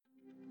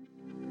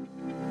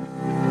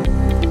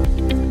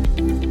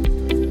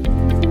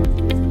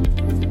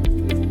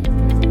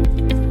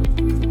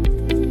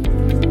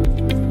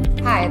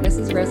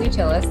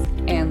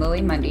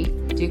Lily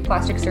Mundy, Duke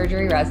Plastic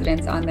Surgery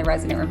residents on the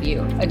Resident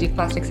Review, a Duke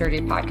Plastic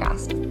Surgery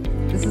podcast.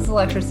 This is a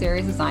lecture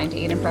series designed to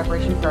aid in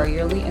preparation for our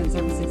yearly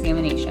in-service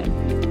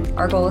examination.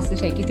 Our goal is to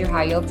take you through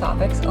high-yield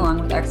topics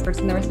along with experts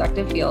in their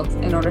respective fields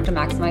in order to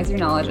maximize your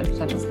knowledge and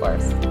potential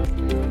scores.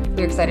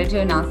 We're excited to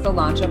announce the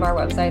launch of our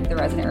website,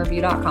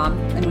 theresidentreview.com,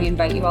 and we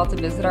invite you all to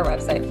visit our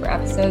website for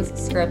episodes,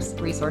 scripts,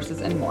 resources,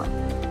 and more.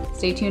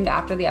 Stay tuned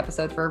after the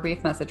episode for a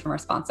brief message from our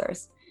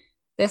sponsors.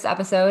 This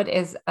episode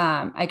is,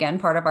 again,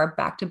 part of our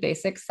Back to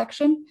Basics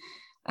section,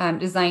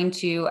 designed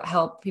to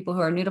help people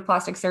who are new to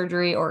plastic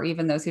surgery or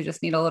even those who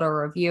just need a little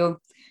review,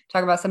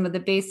 talk about some of the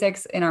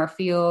basics in our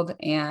field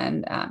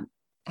and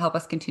help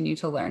us continue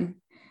to learn.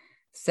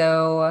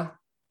 So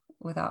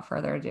without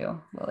further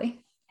ado, Lily.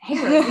 Hey,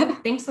 Rosie.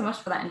 Thanks so much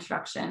for that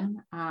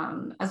introduction.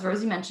 As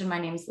Rosie mentioned, my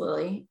name's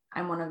Lily.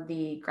 I'm one of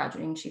the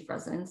graduating chief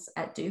residents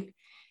at Duke,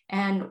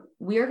 and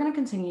we are going to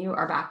continue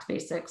our Back to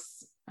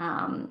Basics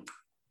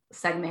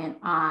segment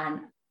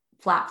on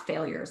flap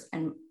failures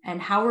and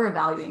how we're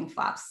evaluating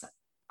flaps.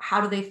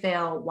 How do they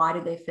fail? Why do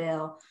they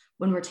fail?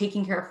 When we're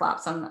taking care of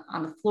flaps on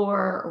the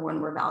floor or when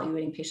we're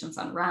evaluating patients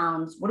on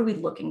rounds, what are we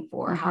looking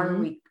for? Mm-hmm. How are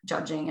we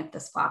judging if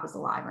this flap is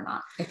alive or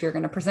not? If you're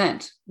going to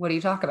present, what do you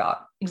talk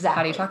about? Exactly.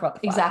 How do you talk about the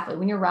flap? Exactly.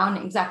 When you're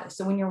rounding, exactly.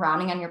 So when you're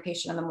rounding on your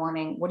patient in the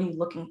morning, what are you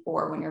looking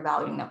for when you're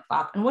evaluating that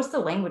flap? And what's the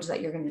language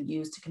that you're going to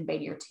use to convey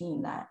to your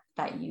team that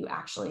you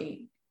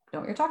actually know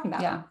what you're talking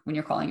about? Yeah. When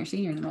you're calling your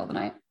senior in the middle of the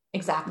night.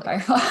 Exactly.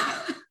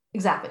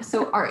 Exactly.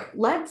 So, all right,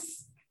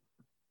 let's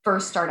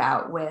first start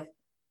out with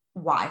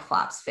why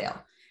flaps fail.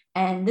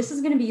 And this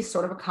is going to be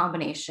sort of a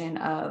combination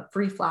of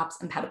free flaps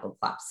and pedicled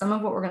flaps. Some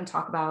of what we're going to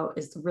talk about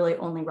is really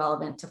only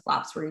relevant to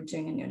flaps where you're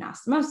doing a new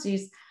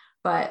anastomosis,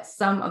 but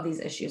some of these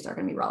issues are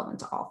going to be relevant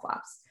to all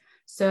flaps.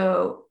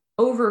 So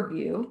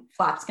overview,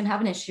 flaps can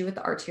have an issue with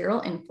the arterial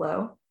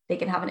inflow. They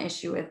can have an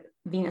issue with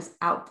venous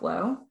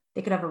outflow.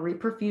 They could have a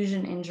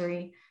reperfusion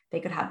injury. They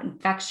could have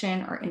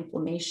infection or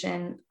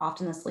inflammation.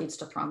 Often this leads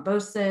to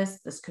thrombosis.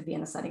 This could be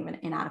in the setting of an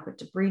inadequate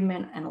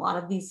debridement. And a lot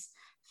of these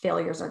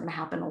failures are going to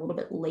happen a little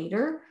bit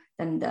later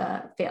than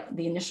the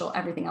initial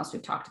everything else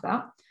we've talked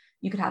about.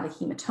 You could have a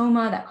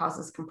hematoma that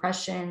causes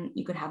compression.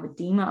 You could have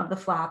edema of the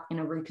flap in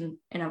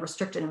a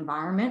restricted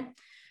environment.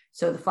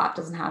 So the flap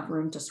doesn't have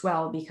room to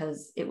swell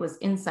because it was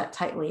inset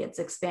tightly. It's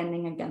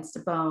expanding against a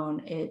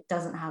bone. It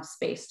doesn't have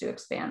space to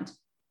expand.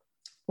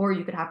 Or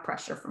you could have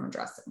pressure from a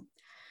dressing.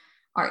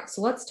 All right,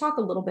 so let's talk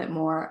a little bit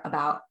more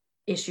about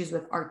issues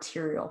with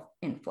arterial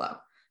inflow.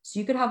 So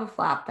you could have a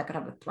flap that could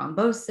have a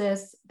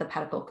thrombosis, the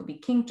pedicle could be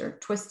kinked or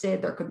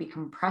twisted, there could be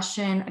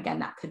compression. Again,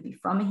 that could be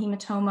from a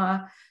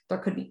hematoma. There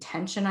could be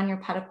tension on your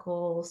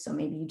pedicle. So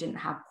maybe you didn't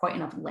have quite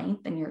enough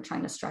length and you're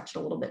trying to stretch it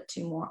a little bit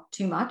too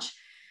much.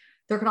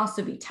 There could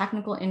also be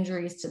technical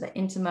injuries to the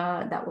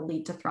intima that will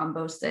lead to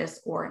thrombosis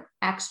or an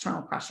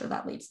external pressure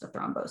that leads to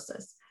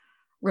thrombosis.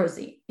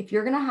 Rosie, if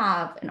you're going to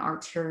have an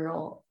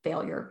arterial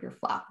failure of your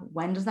flap,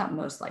 when does that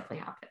most likely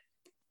happen?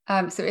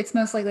 So it's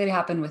most likely to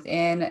happen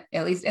within,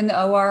 at least in the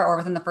OR or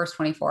within the first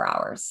 24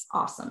 hours.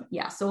 Awesome.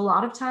 Yeah. So a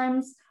lot of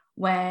times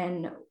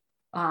when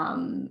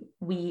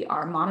we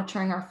are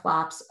monitoring our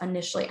flaps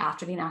initially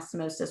after the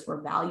anastomosis, we're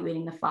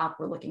evaluating the flap.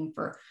 We're looking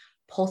for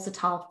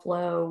pulsatile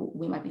flow.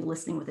 We might be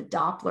listening with a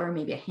Doppler,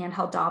 maybe a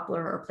handheld Doppler,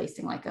 or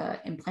placing like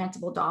a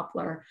implantable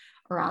Doppler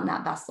around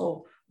that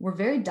vessel. We're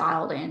very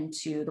dialed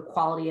into the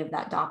quality of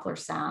that Doppler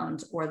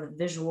sound or the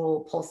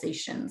visual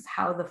pulsations,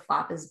 how the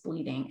flap is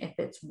bleeding, if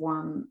it's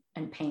warm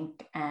and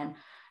pink, and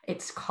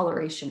its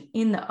coloration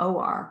in the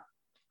OR,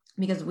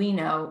 because we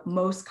know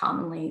most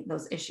commonly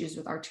those issues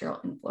with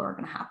arterial inflow are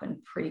going to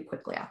happen pretty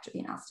quickly after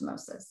the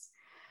anastomosis.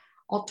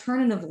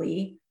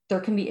 Alternatively, there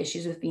can be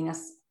issues with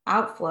venous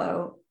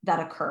outflow that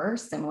occur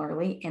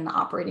similarly in the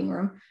operating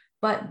room,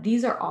 but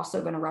these are also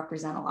going to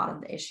represent a lot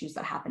of the issues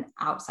that happen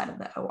outside of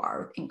the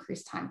OR with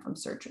increased time from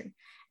surgery.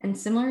 And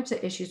similar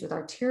to issues with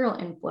arterial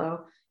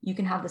inflow, you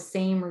can have the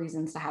same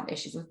reasons to have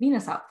issues with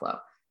venous outflow.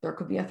 There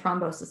could be a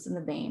thrombosis in the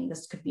vein.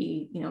 This could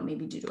be,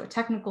 maybe due to a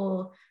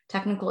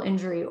technical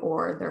injury,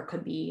 or there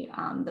could be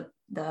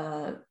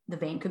the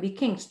vein could be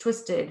kinked,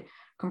 twisted,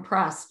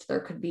 compressed.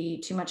 There could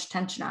be too much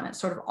tension on it.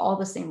 Sort of all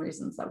the same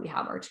reasons that we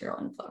have arterial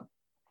inflow.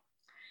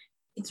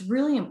 It's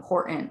really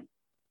important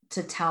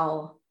to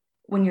tell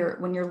when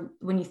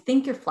you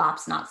think your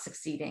flap's not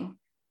succeeding,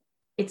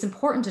 it's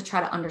important to try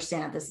to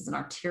understand if this is an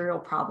arterial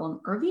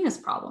problem or a venous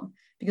problem,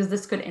 because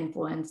this could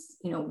influence,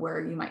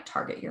 where you might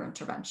target your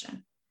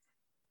intervention.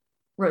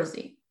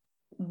 Rosie,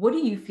 what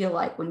do you feel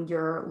like when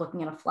you're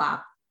looking at a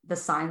flap, the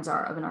signs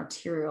are of an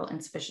arterial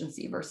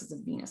insufficiency versus a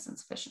venous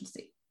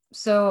insufficiency?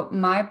 So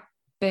my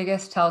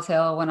biggest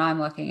telltale when I'm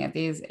looking at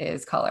these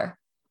is color.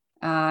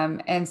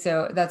 And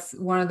so that's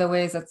one of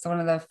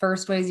the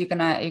first ways you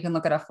can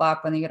look at a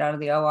flap when you get out of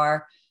the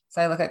OR.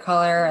 So I look at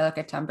color, I look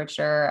at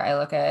temperature, I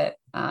look at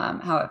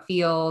how it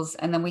feels.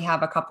 And then we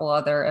have a couple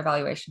other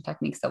evaluation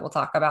techniques that we'll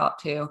talk about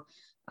too,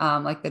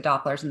 like the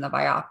Dopplers and the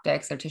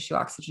bioptics or tissue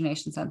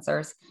oxygenation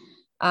sensors.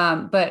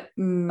 But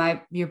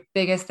your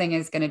biggest thing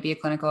is going to be a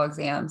clinical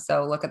exam.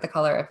 So look at the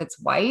color. If it's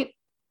white,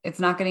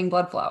 it's not getting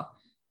blood flow.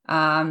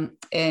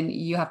 And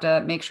you have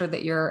to make sure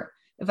that you're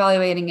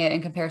evaluating it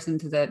in comparison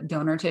to the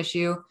donor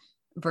tissue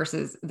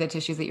versus the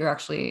tissues that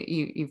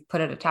you've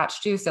put it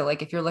attached to. So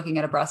like if you're looking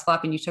at a breast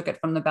flap and you took it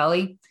from the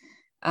belly,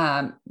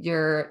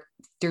 your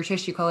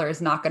tissue color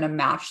is not going to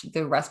match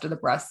the rest of the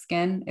breast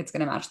skin. It's going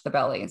to match the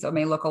belly. So it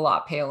may look a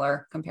lot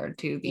paler compared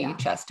to the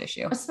chest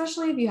tissue.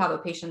 Especially if you have a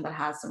patient that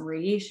has some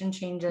radiation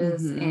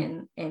changes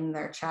in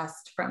their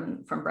chest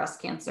from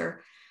breast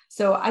cancer.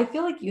 So I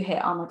feel like you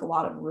hit on like a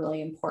lot of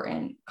really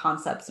important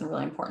concepts and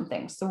really important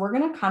things. So we're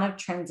going to kind of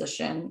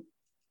transition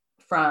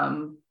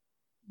from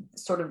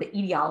sort of the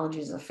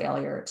etiologies of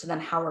failure to then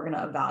how we're going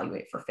to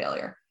evaluate for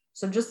failure.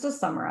 So just to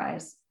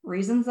summarize,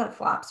 reasons that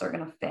flaps are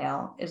going to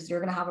fail is you're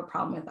going to have a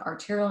problem with the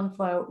arterial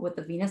inflow, with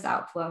the venous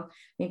outflow,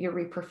 maybe a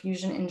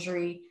reperfusion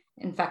injury,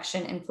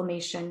 infection,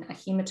 inflammation, a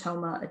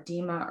hematoma,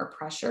 edema, or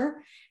pressure.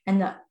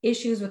 And the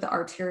issues with the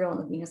arterial and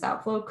the venous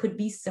outflow could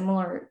be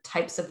similar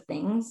types of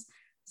things,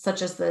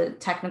 such as the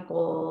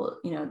technical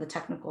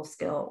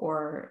skill,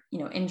 or,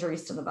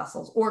 injuries to the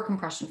vessels, or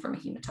compression from a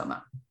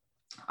hematoma.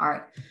 All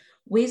right.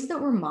 Ways that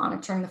we're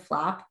monitoring the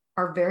flap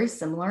are very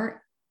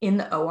similar in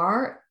the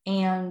OR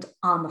and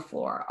on the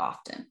floor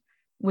often,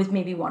 with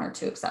maybe one or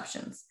two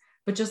exceptions.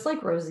 But just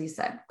like Rosie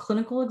said,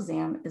 clinical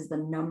exam is the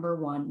number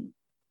one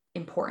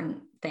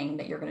important thing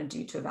that you're going to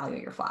do to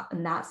evaluate your flap.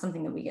 And that's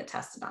something that we get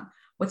tested on.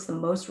 What's the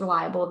most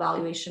reliable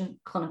evaluation?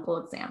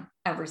 Clinical exam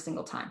every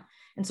single time.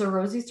 And so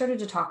Rosie started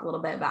to talk a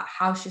little bit about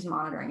how she's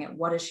monitoring it.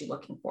 What is she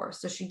looking for?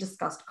 So she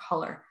discussed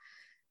color.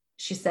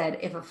 She said,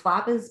 if a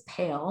flap is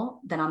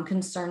pale, then I'm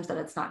concerned that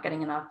it's not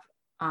getting enough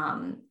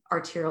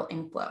arterial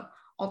inflow.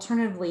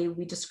 Alternatively,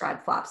 we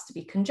describe flaps to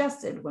be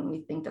congested when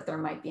we think that there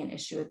might be an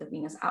issue with the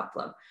venous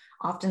outflow.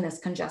 Often this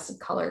congested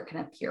color can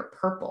appear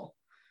purple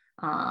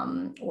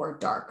or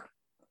dark.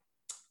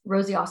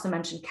 Rosie also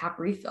mentioned cap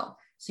refill.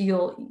 So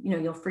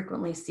you'll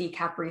frequently see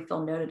cap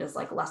refill noted as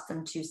like less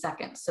than 2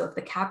 seconds. So if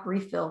the cap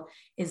refill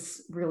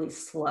is really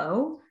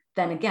slow,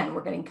 then again,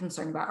 we're getting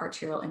concerned about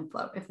arterial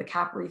inflow. If the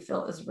cap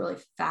refill is really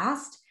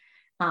fast,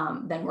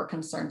 then we're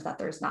concerned that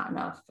there's not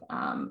enough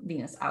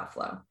venous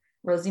outflow.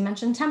 Rosie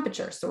mentioned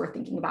temperature. So we're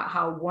thinking about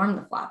how warm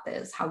the flap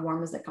is. How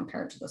warm is it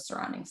compared to the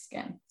surrounding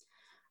skin?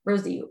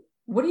 Rosie,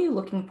 what are you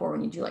looking for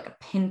when you do like a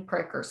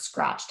pinprick or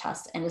scratch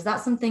test? And is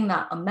that something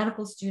that a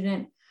medical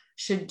student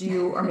should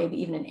do, or maybe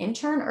even an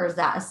intern, or is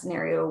that a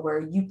scenario where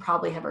you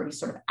probably have already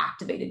sort of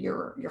activated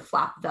your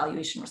flap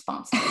evaluation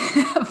response team?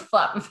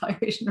 Flap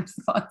evaluation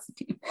response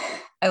team.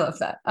 I love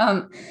that.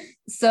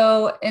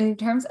 So in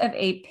terms of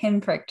a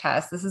pinprick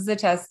test, this is a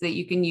test that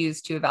you can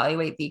use to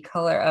evaluate the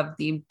color of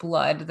the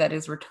blood that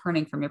is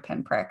returning from your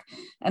pinprick.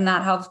 And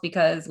that helps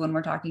because when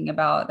we're talking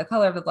about the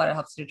color of the blood, it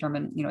helps to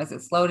determine, is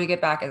it slow to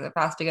get back? Is it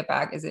fast to get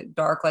back? Is it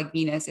dark like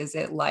venous? Is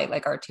it light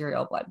like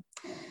arterial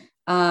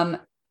blood?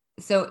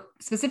 So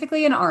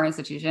specifically in our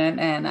institution,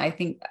 and I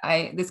think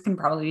this can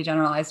probably be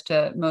generalized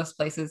to most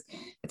places,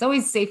 it's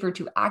always safer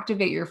to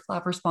activate your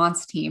flap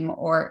response team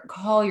or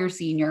call your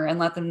senior and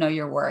let them know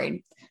you're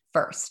worried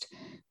first.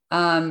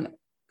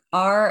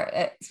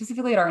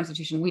 Specifically at our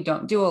institution, we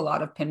don't do a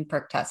lot of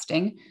pinprick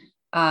testing.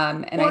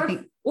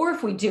 Or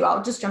if we do,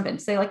 I'll just jump in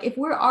and say, like, if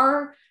we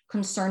are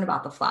concerned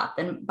about the flap,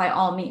 then by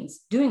all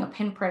means, doing a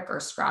pinprick or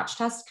scratch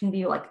test can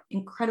be like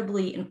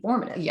incredibly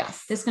informative.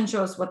 Yes. This can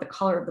show us what the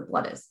color of the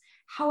blood is.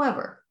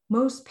 However,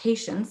 most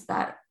patients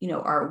that,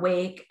 are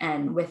awake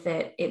and with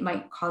it, it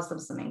might cause them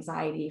some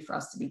anxiety for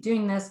us to be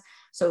doing this.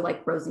 So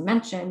like Rosie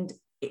mentioned,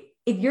 if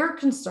you're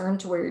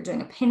concerned to where you're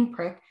doing a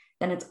pinprick,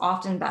 then it's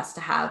often best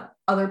to have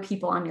other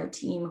people on your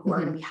team who are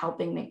going to be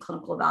helping make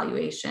clinical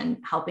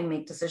evaluation, helping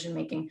make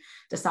decision-making,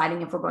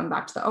 deciding if we're going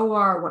back to the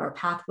OR, what our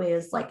pathway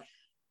is, like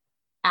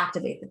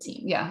activate the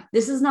team. Yeah.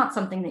 This is not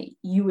something that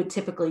you would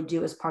typically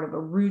do as part of a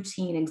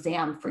routine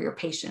exam for your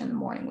patient in the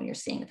morning when you're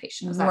seeing the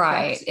patient. Is that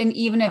right? Correct? And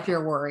even if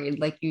you're worried,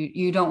 like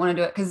you don't want to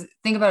do it, because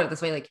think about it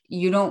this way, like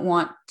you don't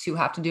want to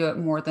have to do it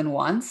more than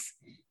once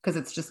because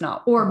it's just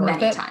not or worth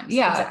many it. times.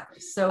 Yeah.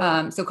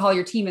 Exactly. So call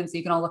your team in so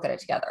you can all look at it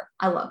together.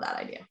 I love that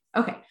idea.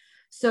 Okay.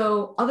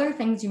 So other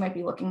things you might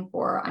be looking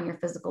for on your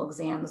physical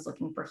exam is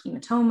looking for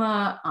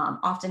hematoma.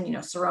 Often,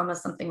 seroma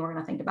is something we're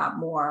going to think about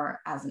more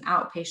as an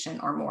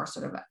outpatient or more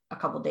sort of a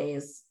couple of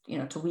days,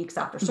 to weeks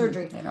after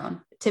surgery. Later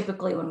on.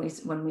 Typically,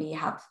 when we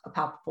have a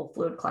palpable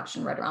fluid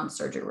collection right around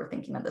surgery, we're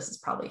thinking that this is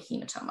probably a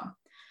hematoma.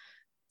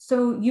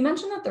 So you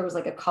mentioned that there was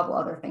like a couple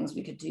other things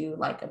we could do,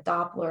 like a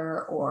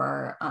Doppler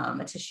or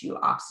a tissue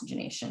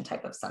oxygenation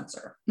type of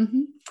sensor.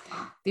 Mm-hmm.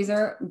 These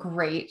are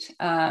great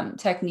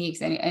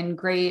techniques and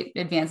great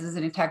advances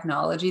in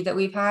technology that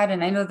we've had.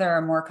 And I know there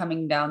are more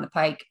coming down the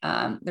pike.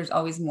 There's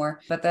always more,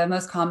 but the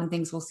most common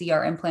things we'll see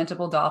are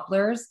implantable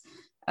Dopplers.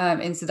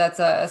 And so that's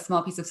a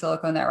small piece of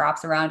silicone that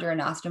wraps around your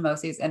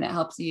anastomosis and it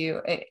helps you.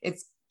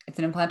 It's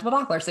an implantable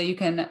Doppler. So you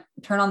can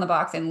turn on the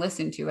box and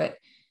listen to it.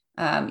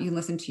 You can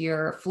listen to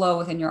your flow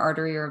within your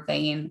artery or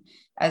vein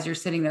as you're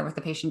sitting there with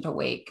the patient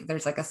awake.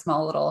 There's like a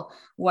small little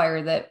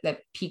wire that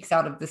peeks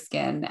out of the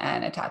skin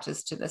and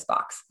attaches to this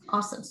box.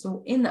 Awesome.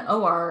 So in the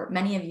OR,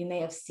 many of you may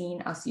have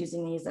seen us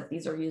using these if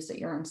these are used at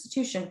your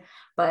institution.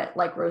 But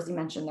like Rosie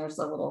mentioned, there's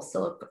a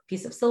little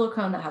piece of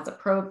silicone that has a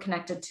probe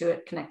connected to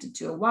it, connected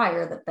to a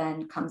wire that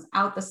then comes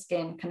out the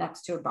skin,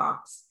 connects to a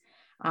box.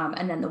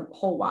 And then the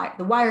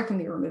wire can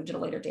be removed at a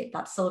later date.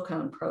 That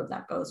silicone probe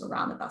that goes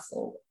around the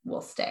vessel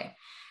will stay.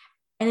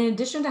 And in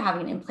addition to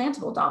having an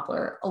implantable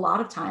Doppler, a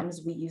lot of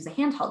times we use a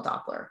handheld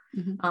Doppler.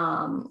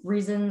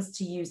 Reasons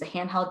to use a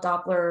handheld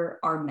Doppler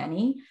are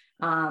many.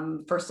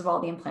 First of all,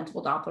 the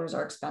implantable Dopplers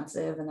are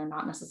expensive and they're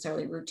not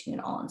necessarily routine in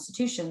all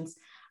institutions.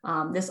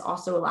 This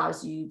also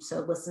allows you to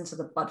listen to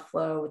the blood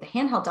flow with a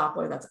handheld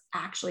Doppler that's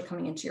actually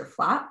coming into your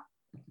flap,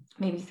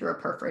 maybe through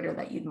a perforator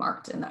that you'd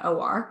marked in the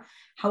OR.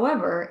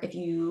 However, if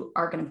you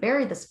are going to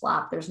bury this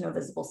flap, there's no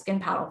visible skin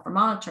paddle for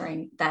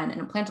monitoring, then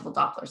an implantable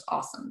Doppler is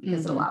awesome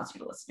because it allows you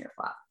to listen to your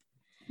flap.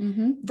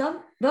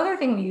 The other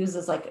thing we use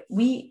is like,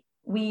 we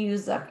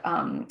use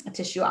a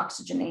tissue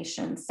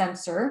oxygenation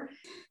sensor.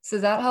 So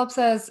that helps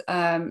us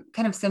kind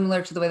of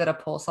similar to the way that a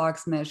pulse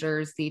ox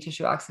measures the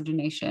tissue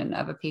oxygenation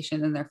of a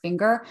patient in their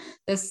finger.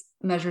 This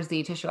measures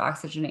the tissue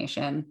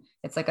oxygenation.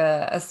 It's like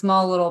a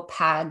small little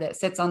pad that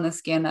sits on the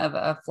skin of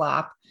a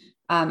flap,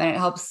 and it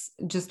helps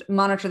just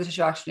monitor the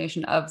tissue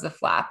oxygenation of the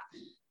flap.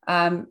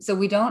 So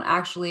we don't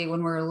actually,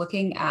 when we're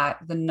looking at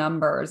the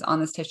numbers on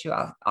this tissue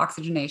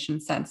oxygenation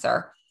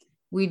sensor,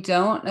 we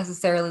don't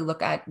necessarily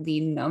look at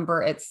the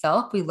number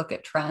itself. We look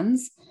at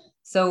trends.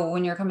 So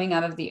when you're coming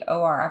out of the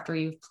OR, after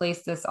you've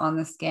placed this on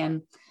the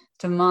skin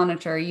to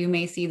monitor, you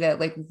may see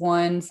that like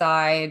one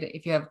side,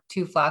 if you have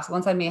two flaps,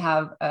 one side may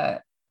have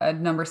a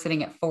number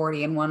sitting at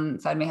 40 and one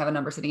side may have a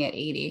number sitting at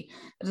 80.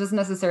 It doesn't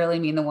necessarily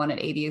mean the one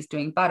at 80 is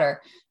doing better.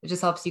 It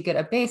just helps you get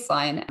a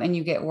baseline, and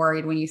you get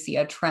worried when you see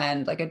a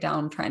trend, like a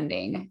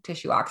downtrending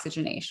tissue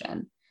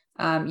oxygenation.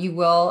 You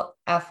will,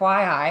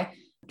 FYI,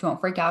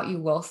 don't freak out. You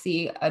will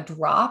see a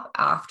drop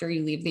after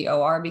you leave the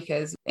OR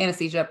because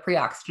anesthesia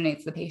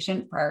pre-oxygenates the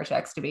patient prior to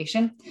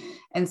extubation.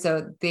 And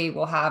so they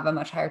will have a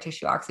much higher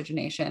tissue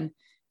oxygenation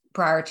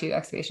prior to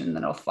extubation, and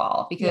then it'll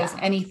fall because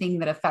anything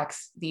that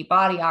affects the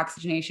body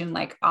oxygenation,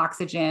 like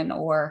oxygen,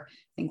 or I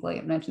think like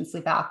I mentioned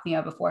sleep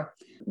apnea before,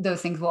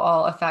 those things will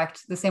all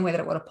affect the same way that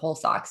it would a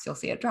pulse ox. You'll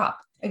see a drop.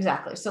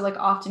 Exactly. So like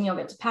often you'll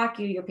get to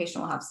PACU, your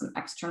patient will have some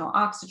external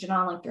oxygen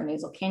on, like their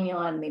nasal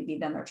cannula, and maybe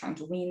then they're trying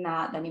to wean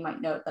that. Then you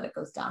might note that it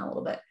goes down a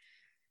little bit.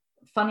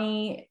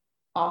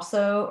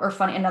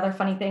 Another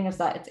funny thing is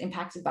that it's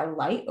impacted by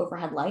light,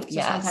 overhead light. So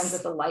sometimes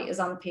if the light is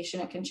on the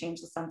patient, it can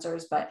change the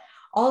sensors, but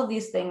all of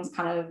these things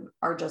kind of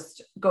are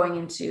just going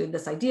into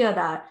this idea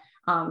that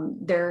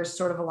there's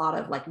sort of a lot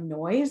of like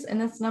noise in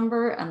this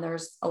number, and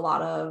there's a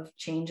lot of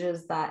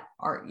changes that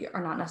are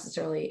not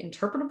necessarily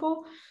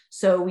interpretable.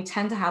 So we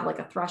tend to have like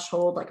a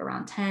threshold, like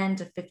around 10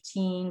 to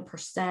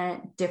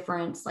 15%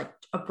 difference, like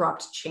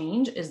abrupt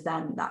change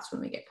that's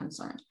when we get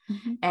concerned.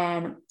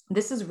 And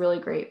this is really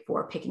great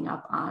for picking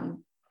up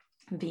on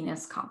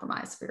venous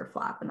compromise for your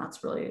flap. And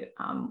that's really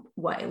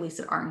what, at least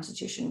at our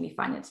institution, we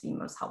find it to be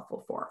most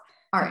helpful for.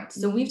 All right.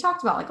 So we've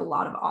talked about like a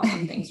lot of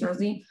awesome things,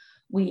 Rosie.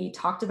 We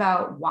talked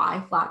about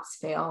why flaps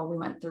fail. We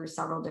went through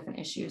several different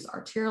issues: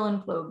 arterial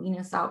inflow,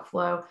 venous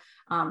outflow,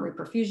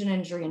 reperfusion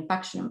injury,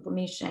 infection,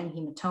 inflammation,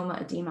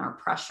 hematoma, edema, or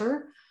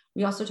pressure.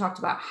 We also talked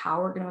about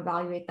how we're going to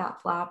evaluate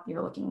that flap.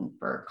 You're looking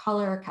for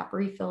color, cap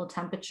refill,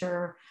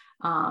 temperature,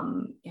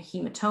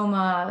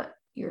 hematoma,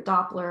 your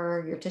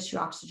Doppler, your tissue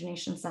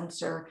oxygenation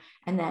sensor.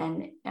 And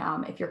then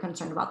if you're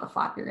concerned about the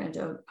flap, you're going to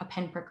do a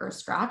pinprick or a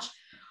scratch.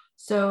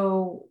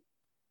 So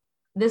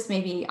this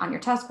may be on your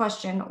test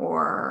question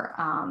or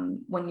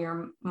when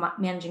you're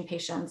managing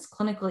patients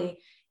clinically.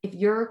 If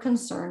you're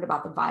concerned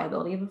about the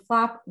viability of a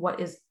flap, what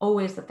is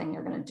always the thing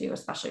you're going to do,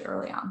 especially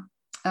early on?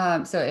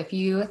 So if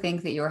you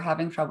think that you're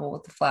having trouble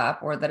with the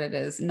flap or that it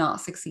is not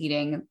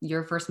succeeding,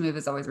 your first move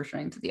is always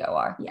returning to the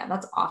OR. Yeah,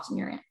 that's often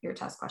your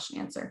test question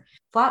answer.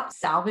 Flap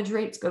salvage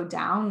rates go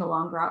down the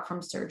longer out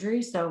from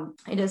surgery. So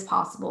it is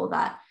possible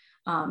that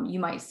you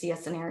might see a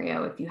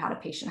scenario if you had a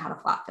patient had a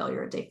flap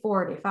failure at day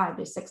 4, day 5,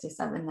 day 6, day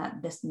 7,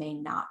 that this may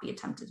not be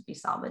attempted to be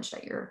salvaged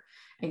at your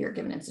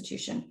given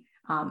institution.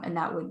 And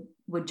that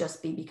would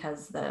just be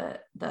because the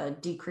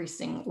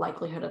decreasing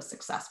likelihood of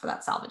success for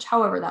that salvage.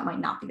 However, that might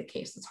not be the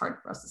case. It's hard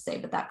for us to say,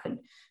 but that could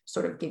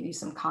sort of give you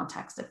some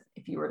context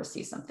if you were to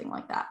see something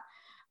like that.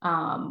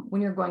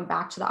 When you're going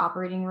back to the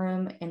operating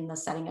room in the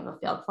setting of a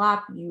failed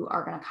flap, you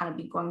are going to kind of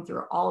be going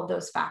through all of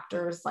those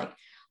factors. Like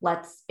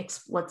let's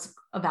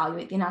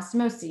evaluate the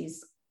anastomoses.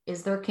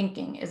 Is there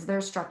kinking? Is there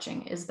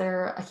stretching? Is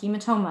there a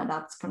hematoma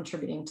that's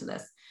contributing to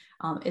this?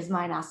 Is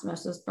my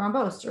anastomosis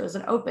thrombosed or is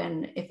it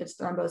open? If it's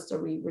thrombosed,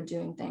 are we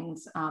redoing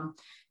things?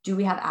 Do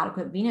we have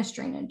adequate venous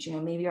drainage?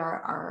 Maybe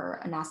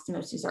our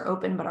anastomoses are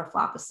open, but our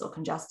flap is still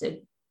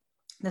congested.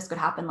 This could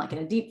happen like in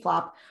a deep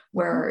flap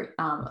where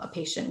a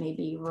patient may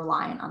be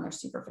reliant on their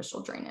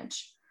superficial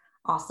drainage.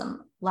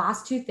 Awesome.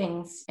 Last two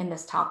things in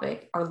this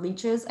topic are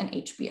leeches and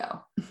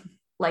HBO.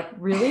 Like,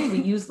 really?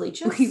 We use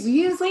leeches? We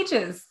use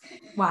leeches.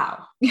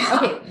 Wow. Yeah.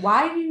 Okay.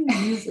 Why do you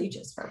use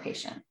leeches for a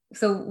patient?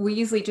 So we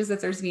use leeches if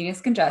there's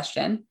venous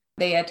congestion.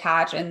 They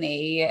attach and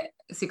they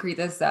secrete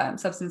this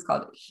substance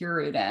called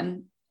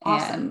hirudin.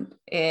 Awesome. And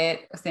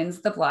it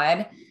thins the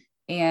blood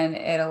and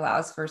it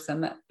allows for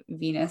some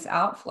venous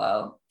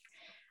outflow.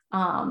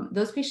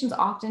 Those patients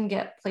often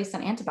get placed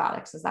on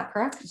antibiotics. Is that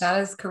correct? That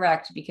is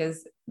correct,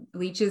 because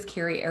leeches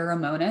carry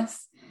Aeromonas.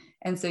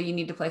 And so you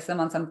need to place them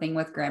on something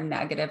with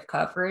gram-negative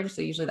coverage.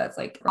 So usually that's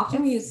like...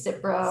 Often we use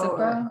Cipro.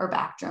 Or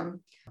Bactrim.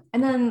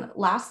 And then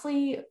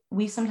lastly,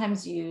 we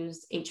sometimes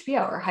use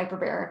HPO, or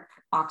hyperbaric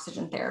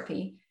oxygen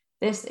therapy.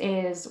 This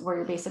is where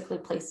you're basically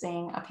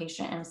placing a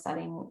patient in a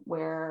setting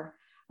where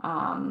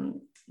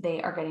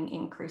they are getting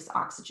increased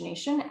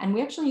oxygenation. And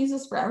we actually use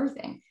this for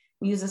everything.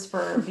 We use this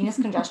for venous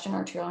congestion,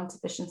 arterial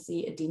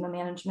insufficiency, edema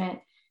management.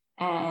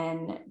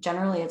 And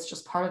generally it's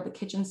just part of the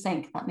kitchen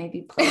sink that may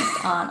be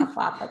placed on a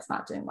flap that's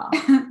not doing well.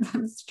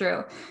 That's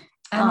true.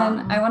 And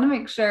then I want to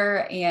make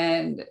sure,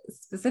 and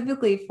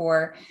specifically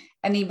for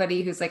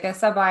anybody who's like a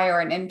sub-I or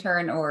an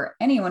intern or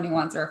anyone who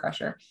wants a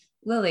refresher,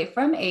 Lily,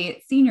 from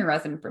a senior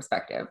resident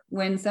perspective,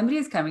 when somebody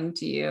is coming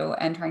to you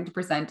and trying to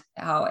present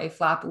how a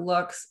flap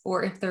looks,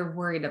 or if they're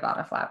worried about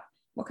a flap,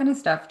 what kind of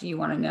stuff do you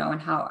want to know, and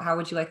how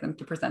would you like them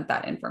to present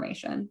that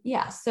information?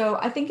 Yeah. So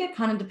I think it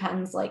kind of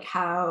depends like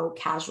how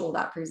casual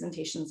that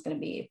presentation is going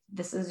to be.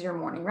 This is your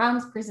morning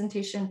rounds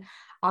presentation.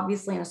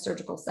 Obviously in a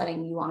surgical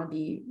setting, you want to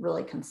be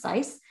really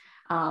concise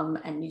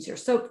and use your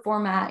SOAP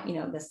format. You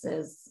know, this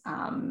is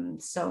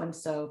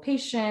so-and-so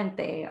patient.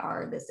 They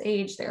are this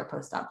age, they are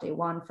post-op day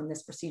 1 from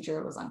this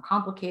procedure. It was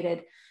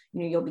uncomplicated. You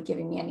know, you'll be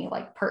giving me any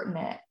like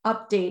pertinent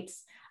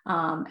updates.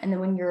 And then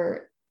when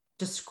you're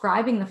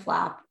describing the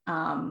flap,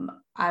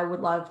 I would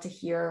love to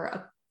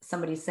hear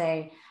somebody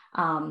say,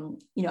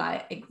 you know,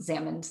 I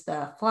examined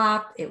the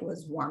flap. It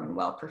was warm and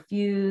well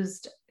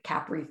perfused.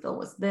 Cap refill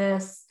was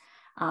this.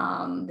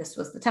 This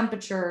was the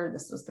temperature.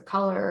 This was the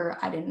color.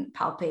 I didn't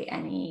palpate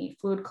any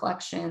fluid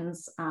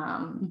collections.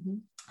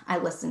 I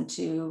listened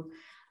to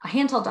a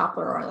handheld Doppler,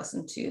 or I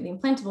listened to the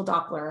implantable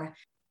Doppler,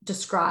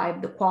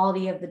 describe the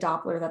quality of the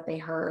Doppler that they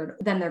heard.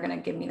 Then they're going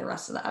to give me the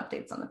rest of the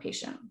updates on the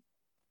patient.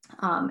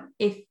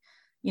 If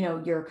you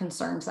know, you're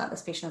concerned that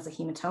this patient has a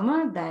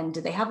hematoma, then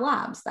do they have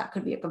labs? That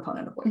could be a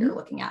component of what you're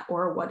looking at,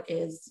 or what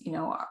is, you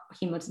know,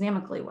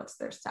 hemodynamically, what's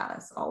their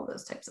status, all of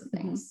those types of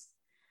things.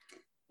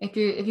 If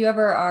you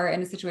ever are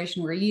in a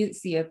situation where you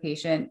see a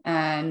patient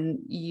and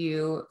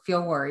you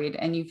feel worried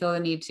and you feel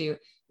the need to,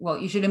 well,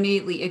 you should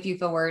immediately, if you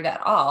feel worried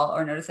at all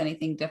or notice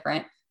anything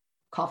different,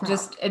 call for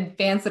just help.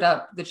 Advance it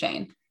up the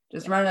chain,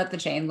 just run it up the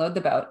chain, load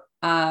the boat.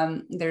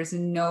 There's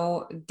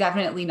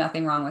definitely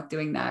nothing wrong with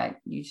doing that.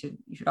 You should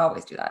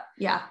always do that.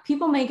 Yeah.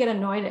 People may get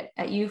annoyed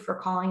at you for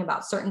calling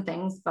about certain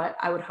things, but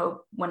I would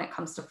hope when it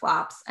comes to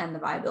flaps and the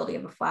viability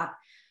of a flap,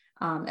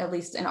 at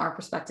least in our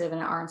perspective and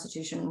in our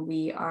institution,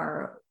 we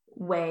are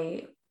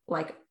way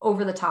like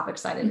over the top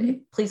excited.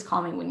 Please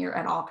call me when you're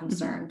at all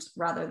concerned,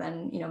 rather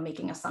than, you know,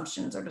 making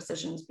assumptions or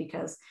decisions,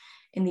 because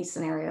in these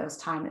scenarios,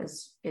 time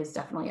is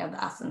definitely of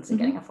the essence in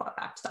getting a flap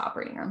back to the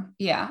operating room.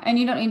 Yeah. And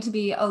you don't need to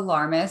be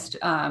alarmist,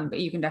 but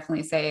you can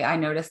definitely say, I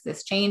noticed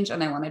this change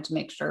and I wanted to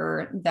make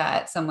sure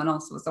that someone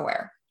else was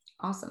aware.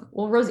 Awesome.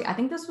 Well, Rosie, I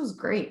think this was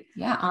great.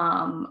 Yeah.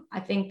 I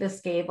think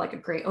this gave like a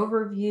great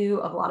overview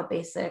of a lot of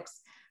basics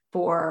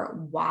for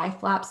why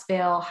flaps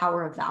fail, how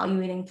we're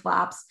evaluating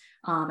flaps,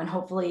 and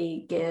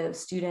hopefully give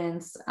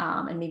students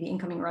and maybe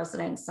incoming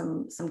residents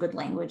some good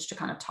language to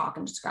kind of talk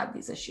and describe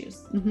these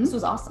issues. This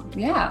was awesome.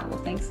 Yeah. Well,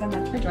 thanks so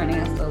much for joining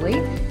us, Lily.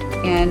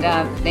 And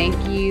thank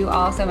you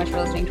all so much for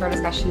listening to our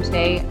discussion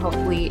today.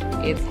 Hopefully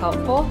it's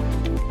helpful.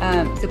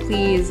 So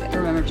please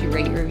remember to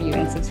rate, review,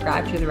 and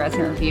subscribe to the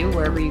Resident Review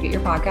wherever you get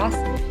your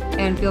podcasts.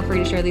 And feel free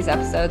to share these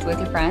episodes with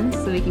your friends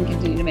so we can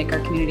continue to make our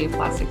community of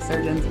plastic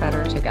surgeons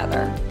better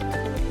together.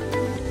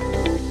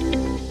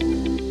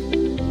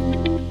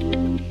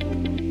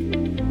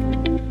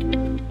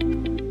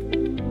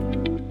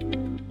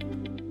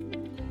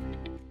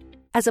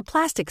 As a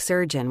plastic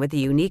surgeon with a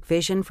unique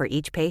vision for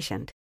each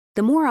patient,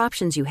 the more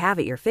options you have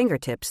at your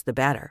fingertips, the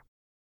better.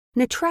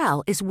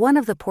 Natrel is one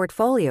of the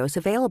portfolios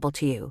available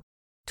to you.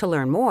 To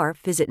learn more,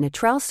 visit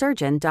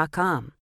natrelsurgeon.com.